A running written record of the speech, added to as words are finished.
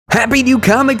Happy new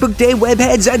comic book day,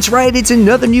 webheads. That's right, it's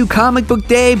another new comic book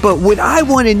day. But what I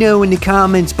want to know in the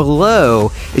comments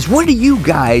below is, where do you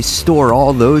guys store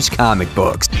all those comic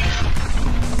books?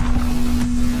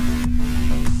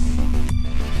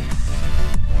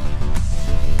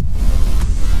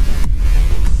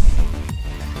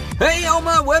 Hey, all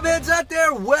my webheads out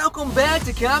there, welcome back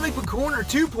to Comic Book Corner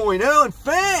 2.0. And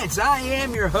fans, I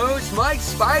am your host, Mike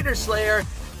Spider Slayer,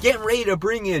 getting ready to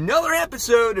bring you another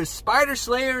episode of Spider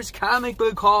Slayer's Comic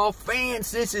Book Haul.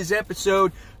 Fans, this is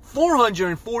episode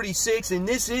 446, and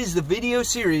this is the video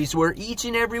series where each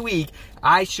and every week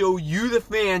I show you, the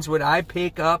fans, what I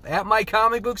pick up at my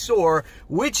comic book store,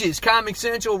 which is Comic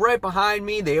Central right behind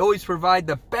me. They always provide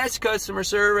the best customer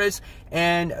service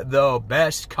and the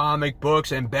best comic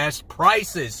books and best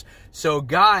prices. So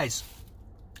guys,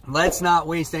 let's not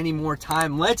waste any more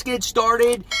time. Let's get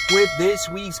started with this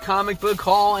week's comic book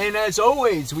haul. And as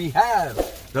always, we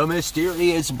have the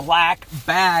mysterious black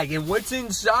bag. And what's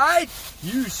inside?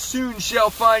 You soon shall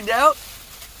find out.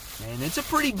 And it's a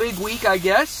pretty big week, I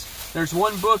guess. There's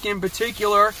one book in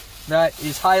particular that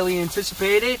is highly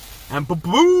anticipated. And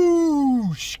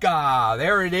babooshka!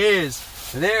 There it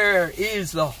is. There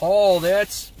is the haul.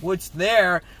 That's what's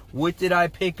there. What did I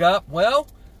pick up? Well,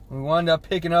 we wound up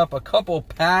picking up a couple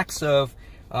packs of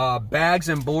bags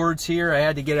and boards here. I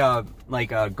had to get a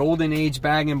Golden Age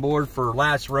bag and board for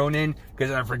Last Ronin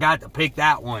because I forgot to pick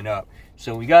that one up.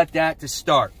 So we got that to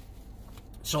start.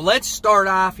 So let's start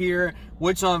off here.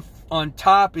 What's on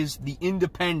top is the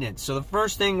Independent. So the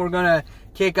first thing we're going to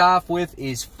kick off with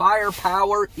is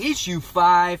Firepower issue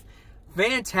 5.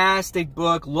 Fantastic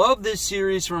book. Love this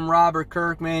series from Robert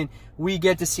Kirkman. We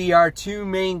get to see our two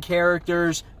main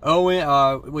characters, Kelly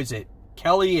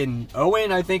and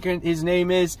Owen, I think his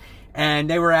name is. And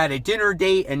they were at a dinner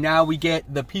date, and now we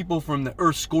get the people from the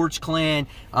Earthscorch clan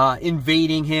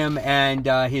invading him and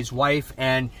his wife.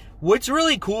 And what's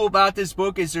really cool about this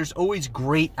book is there's always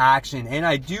great action. And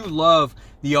I do love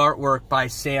the artwork by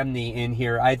Sam Nee in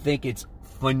here. I think it's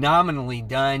phenomenally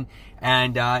done.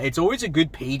 And it's always a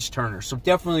good page turner. So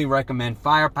definitely recommend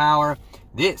Firepower.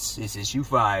 This is issue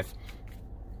 5.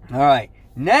 All right.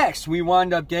 Next, we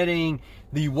wound up getting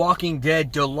The Walking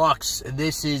Dead Deluxe.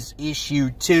 This is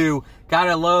issue 2.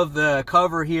 Gotta love the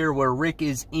cover here where Rick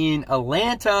is in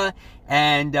Atlanta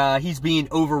and he's being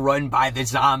overrun by the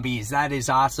zombies. That is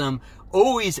awesome.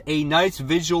 Always a nice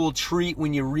visual treat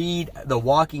when you read The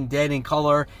Walking Dead in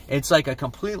color. It's like a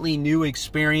completely new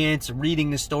experience reading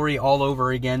the story all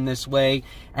over again this way.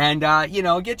 And, you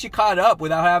know, get you caught up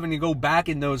without having to go back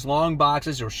in those long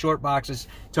boxes or short boxes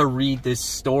to read this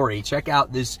story. Check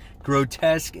out this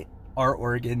grotesque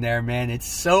artwork in there, man. It's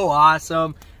so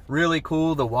awesome. Really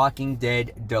cool. The Walking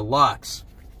Dead Deluxe.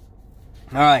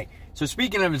 All right. So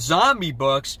speaking of zombie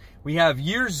books, we have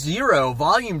Year Zero,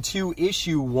 Volume 2,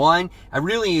 Issue 1. I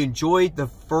really enjoyed the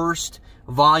first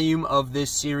volume of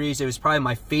this series. It was probably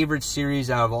my favorite series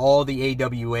out of all the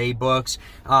AWA books.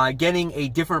 Getting a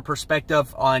different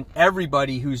perspective on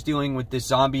everybody who's dealing with this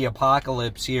zombie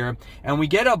apocalypse here. And we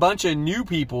get a bunch of new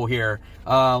people here.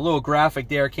 A little graphic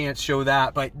there, can't show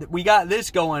that. But we got this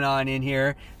going on in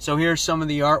here. So here's some of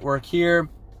the artwork here.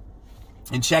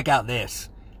 And check out this.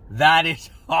 That is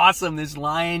awesome, this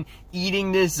lion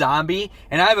eating this zombie.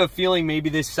 And I have a feeling maybe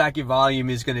this second volume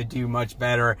is going to do much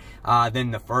better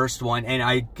than the first one.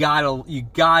 And you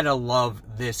gotta love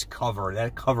this cover.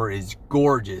 That cover is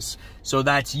gorgeous. So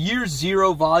that's Year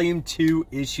Zero, Volume 2,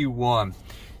 Issue 1.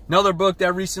 Another book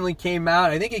that recently came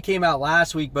out, I think it came out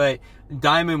last week, but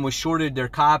Diamond was shorted their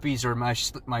copies, or my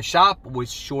shop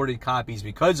was shorted copies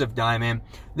because of Diamond.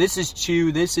 This is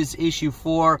Chew. This is issue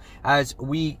 4, as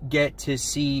we get to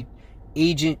see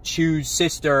Agent Chew's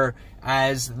sister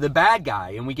as the bad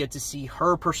guy, and we get to see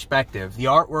her perspective. The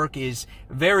artwork is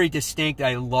very distinct.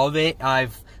 I love it.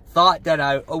 I've thought that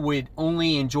I would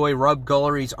only enjoy Rob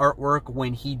Guillory's artwork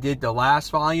when he did the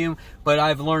last volume, but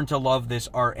I've learned to love this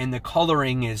art, and the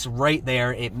coloring is right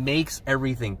there. It makes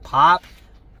everything pop.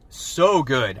 So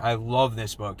good. I love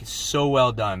this book. It's so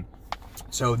well done.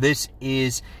 So this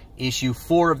is issue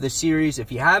 4 of the series. If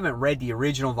you haven't read the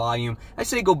original volume, I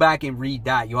say go back and read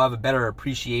that. You'll have a better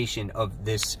appreciation of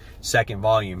this second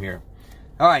volume here.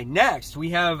 All right, next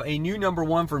we have a new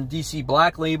 #1 from DC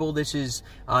Black Label. This is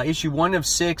issue 1 of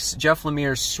 6, Jeff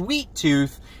Lemire's Sweet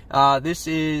Tooth. This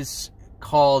is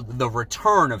called The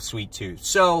Return of Sweet Tooth.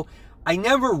 So I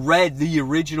never read the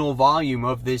original volume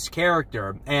of this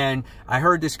character, and I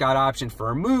heard this got optioned for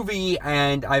a movie,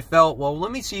 and I felt, well,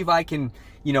 let me see if I can,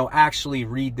 you know, actually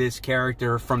read this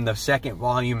character from the second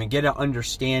volume and get an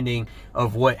understanding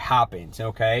of what happens,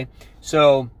 okay?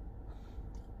 So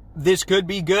this could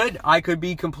be good. I could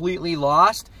be completely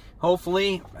lost.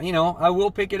 hopefully, you know, I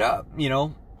will pick it up, you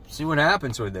know, see what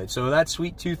happens with it. So that's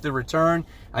Sweet Tooth: The Return.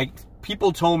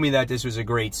 People told me that this was a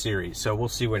great series, so we'll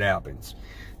see what happens.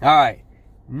 All right.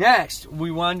 Next,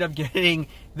 we wound up getting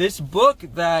this book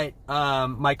that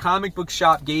my comic book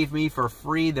shop gave me for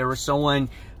free. There was someone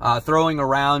throwing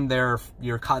around their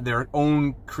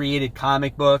own created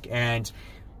comic book, and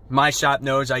my shop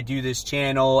knows I do this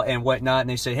channel and whatnot, and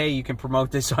they said, hey, you can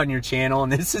promote this on your channel.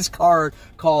 And this is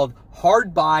called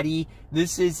Hard Body.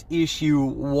 This is issue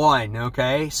 1,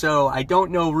 okay? So I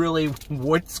don't know really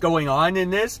what's going on in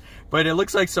this, but it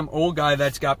looks like some old guy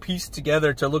that's got pieced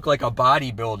together to look like a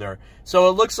bodybuilder. So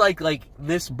it looks like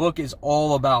this book is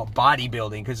all about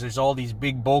bodybuilding, because there's all these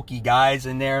big bulky guys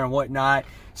in there and whatnot.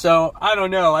 So I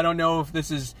don't know. I don't know if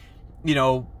this is, you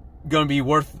know, going to be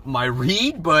worth my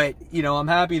read, but, you know, I'm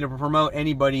happy to promote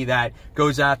anybody that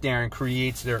goes out there and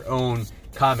creates their own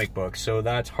comic book. So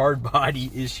that's Hard Body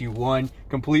issue 1,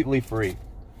 completely free.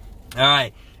 All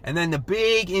right, and then the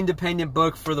big independent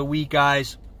book for the week,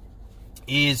 guys,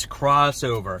 is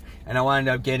Crossover, and I wound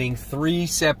up getting 3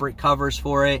 separate covers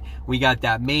for it. We got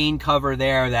that main cover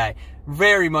there that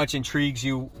very much intrigues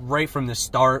you right from the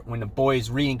start when the boy is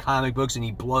reading comic books and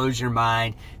he blows your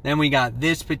mind. Then we got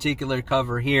this particular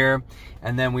cover here,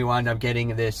 and then we wound up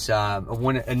getting this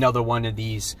another one of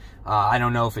these. I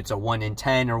don't know if it's a 1 in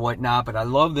 10 or whatnot, but I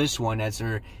love this one as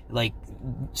they're like,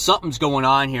 something's going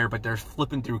on here, but they're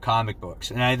flipping through comic books,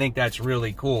 and I think that's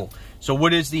really cool. So what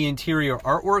does the interior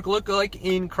artwork look like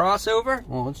in Crossover?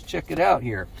 Well, let's check it out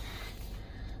here.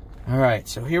 All right,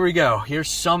 so here we go. Here's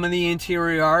some of the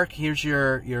interior art. Here's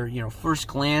your you know, first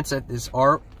glance at this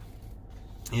art.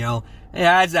 You know, it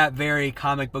has that very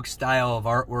comic book style of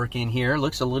artwork in here.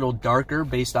 Looks a little darker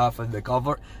based off of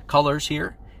the colors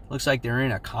here. Looks like they're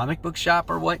in a comic book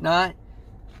shop or whatnot.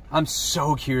 I'm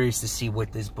so curious to see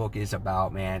what this book is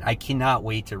about, man. I cannot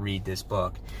wait to read this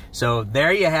book. So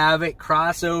there you have it,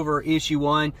 Crossover issue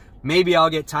 1. Maybe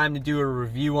I'll get time to do a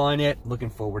review on it.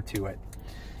 Looking forward to it.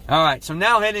 All right, so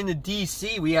now heading to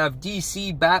DC, we have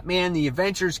DC Batman: The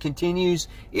Adventures Continues,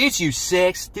 issue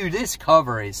 6. Dude, this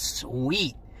cover is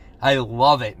sweet. I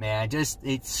love it, man. Just,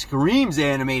 it screams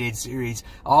animated series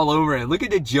all over it. Look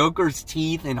at the Joker's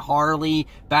teeth and Harley,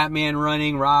 Batman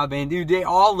running, Robin. Dude, they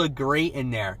all look great in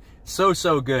there. So,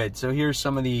 so good. So here's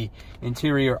some of the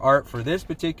interior art for this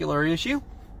particular issue.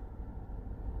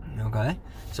 Okay.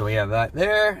 So we have that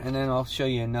there, and then I'll show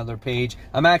you another page.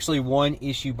 I'm actually 1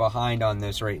 issue behind on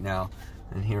this right now,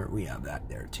 and here we have that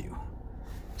there too.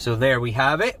 So there we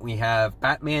have it. We have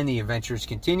Batman: The Adventures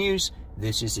Continues.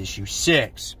 This is issue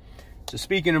 6. So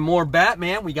speaking of more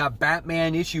Batman, we got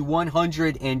Batman issue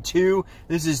 102.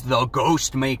 This is the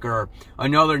Ghostmaker,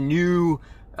 another new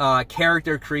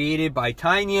character created by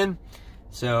Tynion.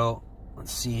 So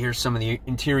let's see, here's some of the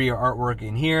interior artwork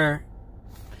in here.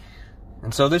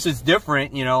 And so this is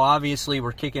different, you know, obviously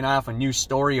we're kicking off a new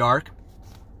story arc,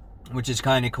 which is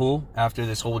kind of cool after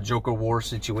this whole Joker War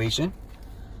situation.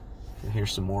 So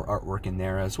here's some more artwork in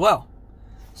there as well.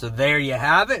 So there you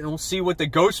have it, and we'll see what the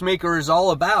Ghostmaker is all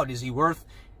about. Is he worth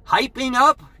hyping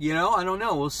up? You know, I don't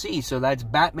know. We'll see. So that's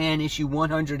Batman issue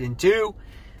 102.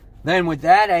 Then with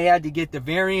that, I had to get the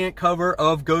variant cover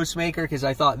of Ghostmaker because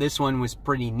I thought this one was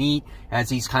pretty neat, as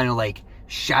he's kind of like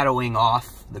shadowing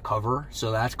off the cover.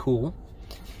 So that's cool.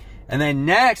 And then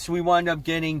next, we wound up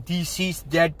getting DC's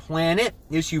Dead Planet,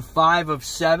 issue 5 of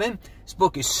 7. This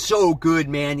book is so good,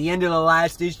 man. The end of the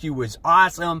last issue was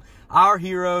awesome. Our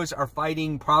heroes are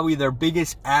fighting probably their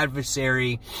biggest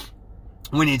adversary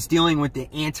when it's dealing with the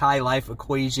anti-life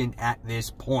equation at this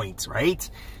point, right?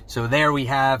 So there we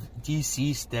have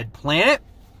DC's Dead Planet.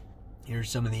 Here's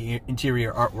some of the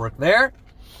interior artwork there.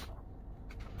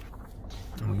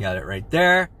 And we got it right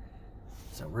there.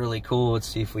 So really cool. Let's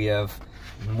see if we have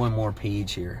one more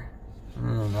page here.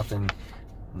 Nothing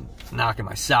knocking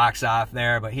my socks off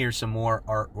there, but here's some more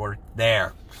artwork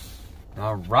there.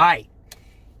 All right.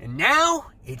 And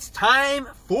now it's time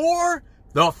for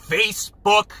the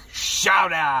Facebook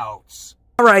shout-outs.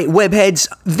 All right, webheads,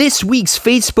 this week's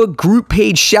Facebook group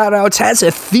page shoutouts has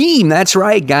a theme. That's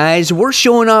right, guys. We're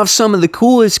showing off some of the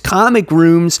coolest comic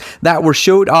rooms that were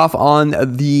showed off on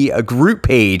the group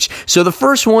page. So the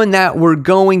first one that we're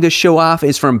going to show off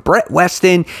is from Brett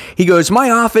Weston. He goes,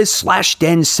 my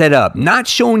office/den setup. Not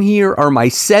shown here are my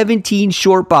 17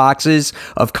 short boxes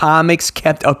of comics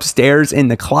kept upstairs in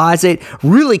the closet.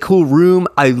 Really cool room.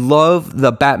 I love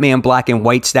the Batman black and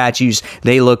white statues.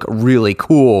 They look really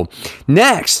cool.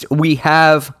 Next, we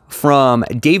have from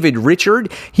David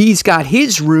Richard. He's got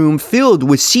his room filled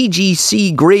with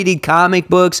CGC graded comic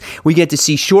books. We get to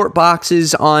see short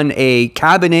boxes on a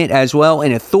cabinet as well,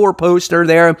 and a Thor poster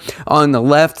there on the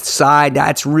left side.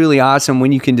 That's really awesome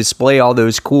when you can display all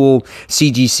those cool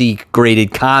CGC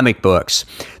graded comic books.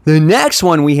 The next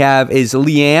one we have is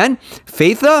Leanne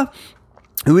Faitha,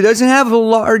 who doesn't have a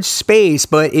large space,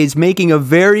 but is making a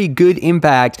very good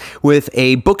impact with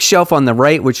a bookshelf on the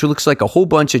right, which looks like a whole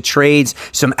bunch of trades,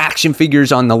 some action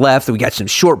figures on the left. We got some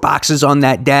short boxes on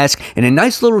that desk, and a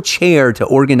nice little chair to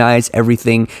organize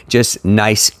everything just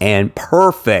nice and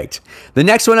perfect. The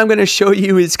next one I'm going to show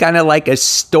you is kind of like a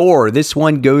store. This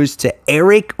one goes to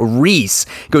Eric Reese.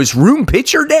 He goes, room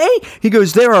picture day? He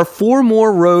goes, there are 4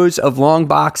 more rows of long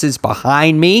boxes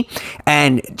behind me,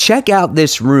 and check out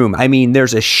this room. I mean,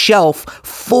 there's a shelf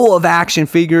full of action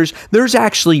figures. There's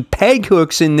actually peg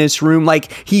hooks in this room, like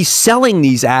he's selling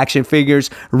these action figures.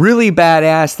 Really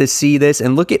badass to see this,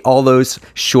 and look at all those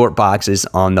short boxes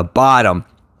on the bottom.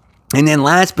 And then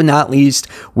last but not least,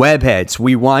 Webheads.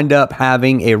 We wound up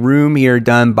having a room here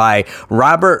done by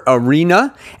Robert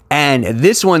Arena, and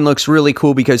this one looks really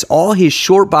cool because all his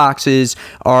short boxes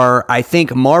are, I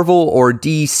think, Marvel or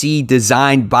DC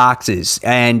designed boxes.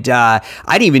 And I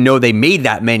didn't even know they made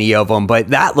that many of them, but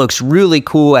that looks really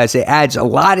cool as it adds a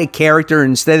lot of character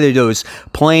instead of those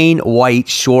plain white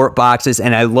short boxes.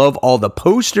 And I love all the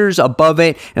posters above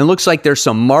it. And it looks like there's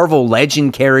some Marvel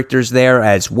Legend characters there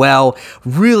as well.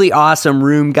 Really awesome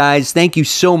room, guys. Thank you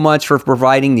so much for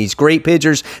providing these great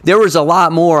pictures. There was a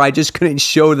lot more. I just couldn't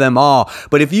show them all.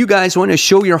 But if you guys want to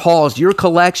show your hauls, your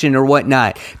collection, or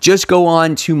whatnot, just go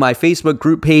on to my Facebook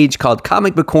group page called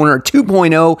Comic Book Corner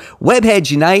 2.0 Webheads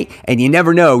Unite, and you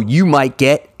never know, you might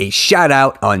get a shout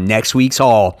out on next week's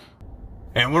haul.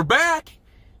 And we're back.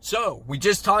 So we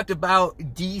just talked about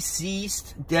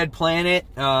DCeased Dead Planet.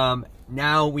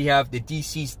 Now we have the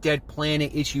DCeased Dead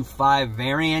Planet issue 5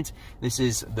 variant. This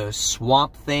is the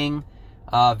Swamp Thing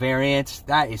variant.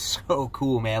 That is so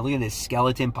cool, man. Look at this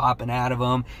skeleton popping out of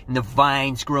them, and the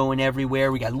vines growing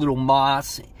everywhere. We got little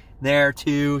moss there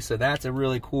too, so that's a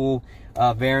really cool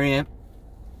variant.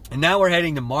 And now we're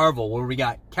heading to Marvel, where we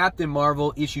got Captain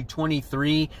Marvel issue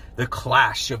 23, The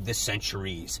Clash of the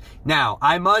Centuries. Now,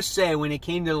 I must say, when it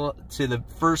came to the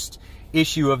first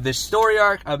issue of this story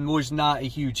arc, I was not a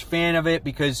huge fan of it,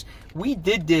 because we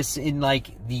did this in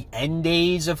like the end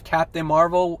days of Captain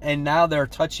Marvel, and now they're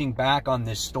touching back on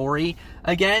this story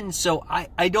again. So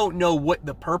I don't know what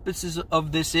the purposes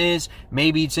of this is.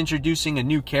 Maybe it's introducing a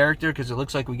new character, because it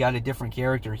looks like we got a different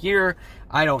character here.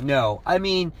 I don't know. I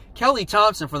mean, Kelly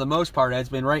Thompson, for the most part, has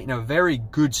been writing a very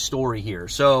good story here.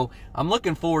 So I'm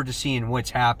looking forward to seeing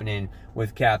what's happening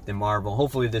with Captain Marvel.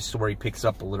 Hopefully this story picks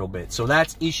up a little bit. So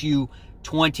that's issue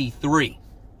 23.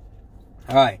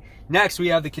 All right. Next, we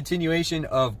have the continuation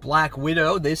of Black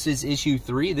Widow. This is issue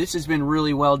 3. This has been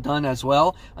really well done as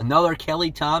well. Another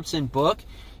Kelly Thompson book.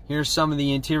 Here's some of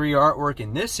the interior artwork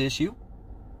in this issue.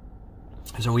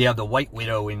 So we have the White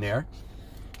Widow in there.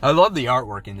 I love the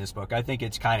artwork in this book. I think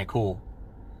it's kind of cool.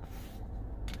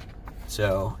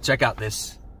 So check out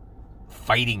this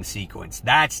fighting sequence.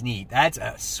 That's neat. That's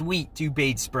a sweet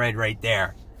 2-page spread right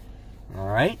there. All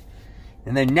right.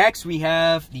 And then next we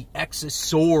have the X of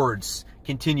Swords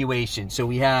continuation. So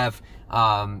we have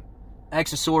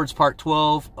X of Swords part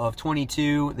 12 of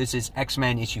 22. This is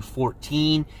X-Men issue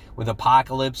 14 with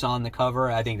Apocalypse on the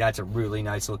cover. I think that's a really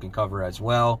nice looking cover as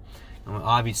well.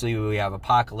 Obviously, we have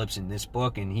Apocalypse in this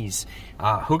book, and he's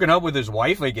hooking up with his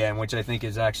wife again, which I think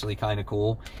is actually kind of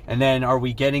cool. And then are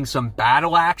we getting some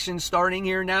battle action starting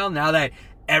here now that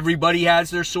everybody has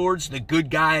their swords, the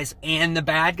good guys and the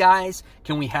bad guys?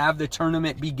 Can we have the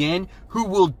tournament begin? Who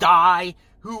will die?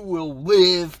 Who will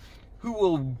live? Who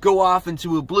will go off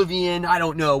into oblivion? I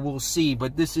don't know. We'll see.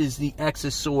 But this is the X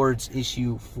of Swords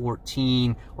issue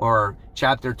 14, or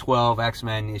chapter 12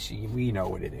 X-Men issue. We know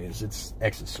what it is. It's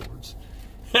X of Swords.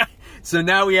 So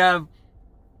now we have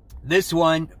this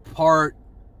one, part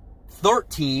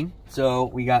 13. So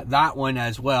we got that one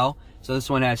as well. So this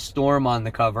one has Storm on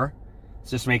the cover. It's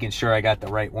just making sure I got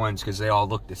the right ones, because they all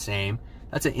look the same.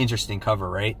 That's an interesting cover,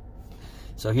 right?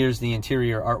 So here's the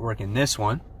interior artwork in this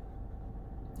one.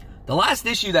 The last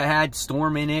issue that had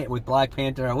Storm in it with Black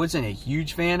Panther, I wasn't a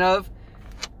huge fan of.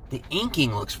 The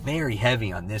inking looks very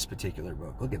heavy on this particular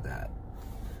book. Look at that.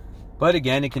 But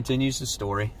again, it continues the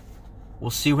story.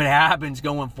 We'll see what happens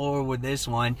going forward with this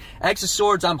one. X of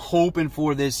Swords, I'm hoping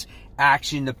for this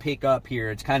action to pick up here.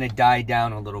 It's kind of died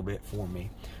down a little bit for me.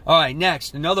 All right,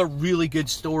 next, another really good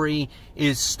story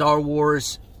is Star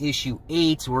Wars issue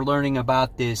 8. We're learning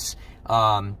about this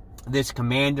this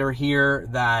commander here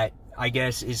that I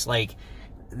guess is like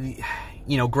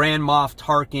you know, Grand Moff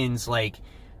Tarkin's, like,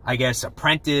 I guess,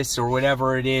 apprentice or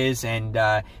whatever it is,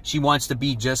 and she wants to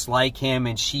be just like him,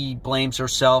 and she blames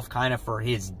herself kind of for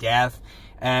his death.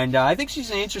 And I think she's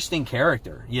an interesting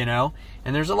character, you know?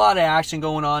 And there's a lot of action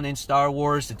going on in Star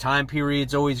Wars. The time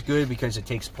period's always good because it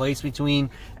takes place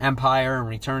between Empire and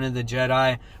Return of the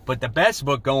Jedi. But the best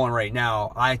book going right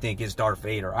now, I think, is Darth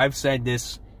Vader. I've said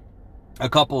this a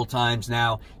couple of times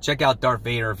now. Check out Darth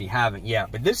Vader if you haven't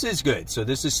yet. But this is good. So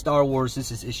this is Star Wars.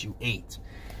 This is issue 8.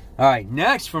 All right,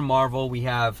 next from Marvel, we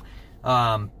have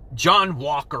John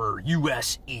Walker,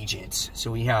 U.S. Agent. So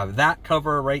we have that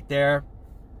cover right there.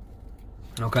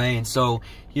 Okay, and so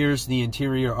here's the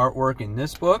interior artwork in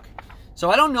this book.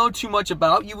 So I don't know too much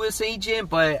about U.S. Agent,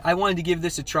 but I wanted to give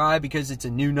this a try because it's a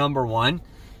new #1.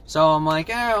 So I'm like,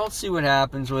 let's see what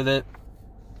happens with it.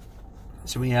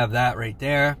 So we have that right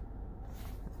there.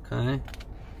 Okay.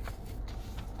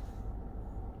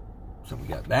 So we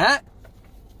got that.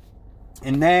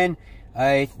 And then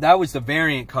that was the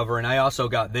variant cover, and I also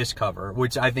got this cover,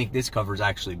 which I think this cover is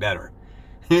actually better.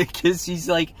 Because he's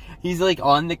like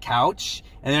on the couch,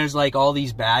 and there's like all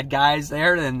these bad guys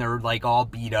there, and they're like all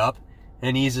beat up,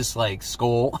 and he's just like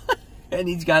Skull, and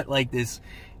he's got like this,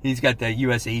 he's got the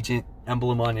U.S. Agent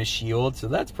emblem on his shield, so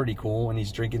that's pretty cool, and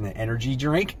he's drinking the energy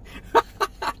drink.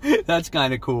 That's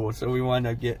kind of cool, so we wound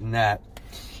up getting that.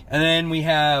 And then we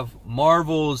have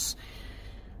Marvel's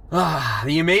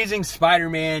The Amazing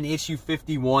Spider-Man issue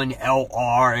 51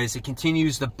 LR, as it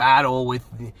continues the battle with,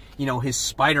 you know, his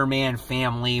Spider-Man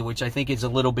family, which I think is a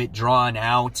little bit drawn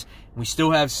out. We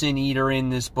still have Sin Eater in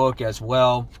this book as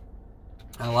well.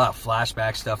 A lot of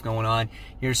flashback stuff going on.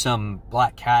 Here's some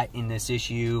Black Cat in this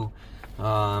issue.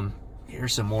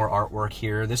 Here's some more artwork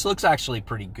here. This looks actually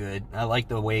pretty good. I like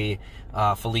the way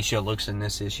Felicia looks in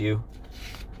this issue.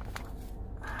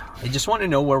 I just want to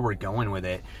know where we're going with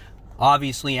it.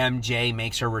 Obviously, MJ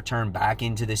makes her return back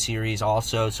into the series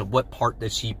also. So what part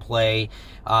does she play?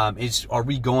 Are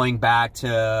we going back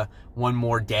to One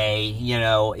More Day? You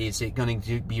know, is it going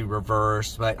to be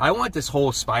reversed? But I want this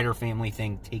whole Spider family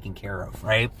thing taken care of,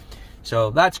 right? So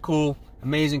that's cool.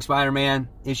 Amazing Spider-Man,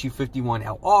 issue 51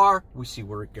 LR. We see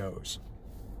where it goes.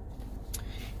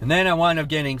 And then I wound up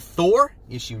getting Thor,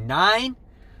 issue 9.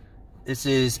 This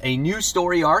is a new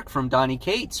story arc from Donny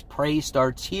Cates. Prey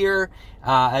starts here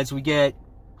as we get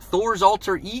Thor's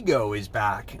alter ego is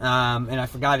back. And I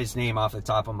forgot his name off the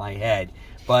top of my head.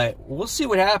 But we'll see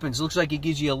what happens. Looks like it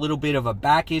gives you a little bit of a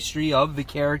back history of the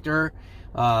character.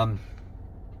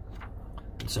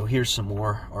 So here's some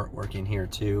more artwork in here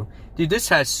too. Dude, this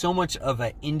has so much of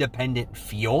an independent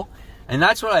feel. And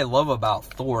that's what I love about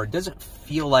Thor. It doesn't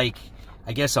feel like,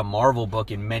 I guess, a Marvel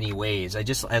book in many ways. I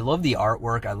love the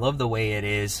artwork. I love the way it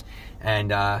is.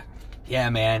 And yeah,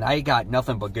 man, I got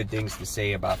nothing but good things to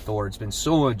say about Thor. It's been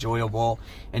so enjoyable.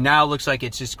 And now it looks like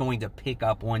it's just going to pick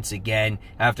up once again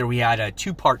after we had a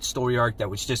 2-part story arc that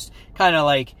was just kind of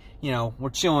like, you know, we're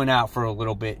chilling out for a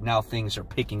little bit. Now things are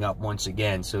picking up once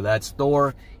again. So that's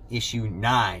Thor issue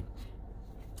 9.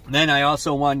 And then I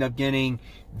also wound up getting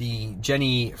the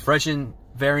Jenny Frison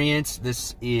variant.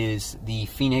 This is the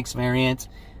Phoenix variant.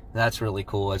 That's really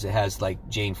cool, as it has like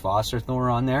Jane Foster Thor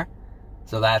on there.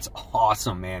 So that's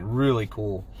awesome, man. Really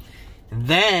cool. And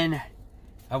then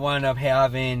I wound up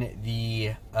having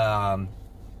the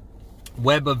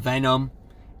Web of Venom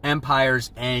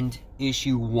Empire's End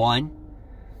issue 1.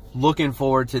 Looking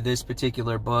forward to this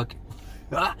particular book.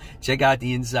 Check out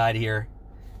the inside here.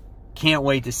 Can't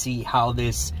wait to see how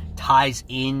this ties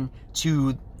in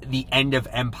to the end of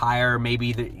Empire.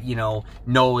 Maybe the, you know,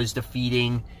 Noah's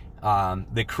defeating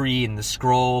the Kree and the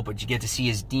Skrull, but you get to see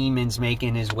his demons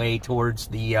making his way towards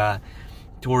the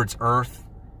towards Earth.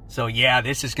 So yeah,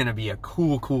 this is gonna be a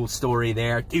cool story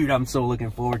there, dude. I'm so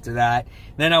looking forward to that.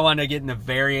 Then I want to get in the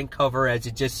variant cover, as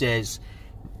it just says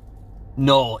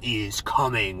Null is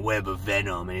coming, Web of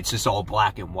Venom, and it's just all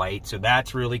black and white. So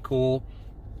that's really cool.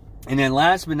 And then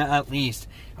last but not least,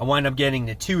 I wound up getting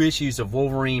the 2 issues of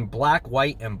Wolverine Black,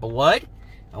 White, and Blood.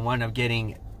 I wound up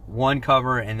getting one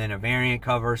cover and then a variant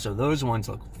cover. So those ones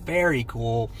look very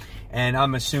cool. And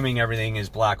I'm assuming everything is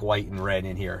black, white, and red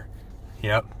in here.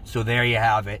 Yep. So there you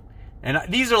have it. And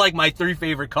these are like my 3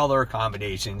 favorite color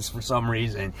combinations for some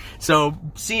reason. So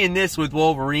seeing this with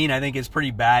Wolverine, I think is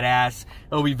pretty badass.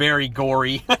 It'll be very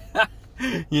gory.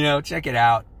 You know, check it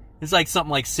out. It's like something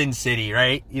like Sin City,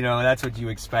 right? You know, that's what you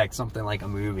expect, something like a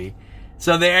movie.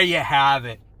 So there you have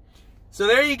it. So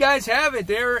there you guys have it.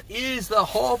 There is the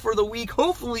haul for the week.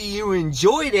 Hopefully you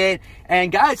enjoyed it.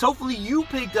 And guys, hopefully you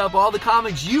picked up all the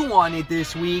comics you wanted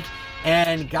this week.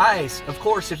 And guys, of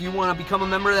course, if you want to become a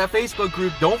member of that Facebook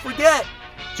group, don't forget,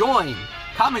 join,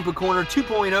 Comic Book Corner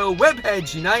 2.0,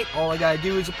 Webheads Unite. All I gotta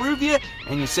do is approve you,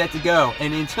 and you're set to go.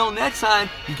 And until next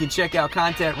time, you can check out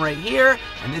content right here.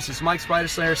 And this is Mike Spider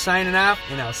Slayer signing off,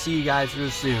 and I'll see you guys real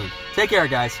soon. Take care,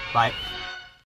 guys. Bye.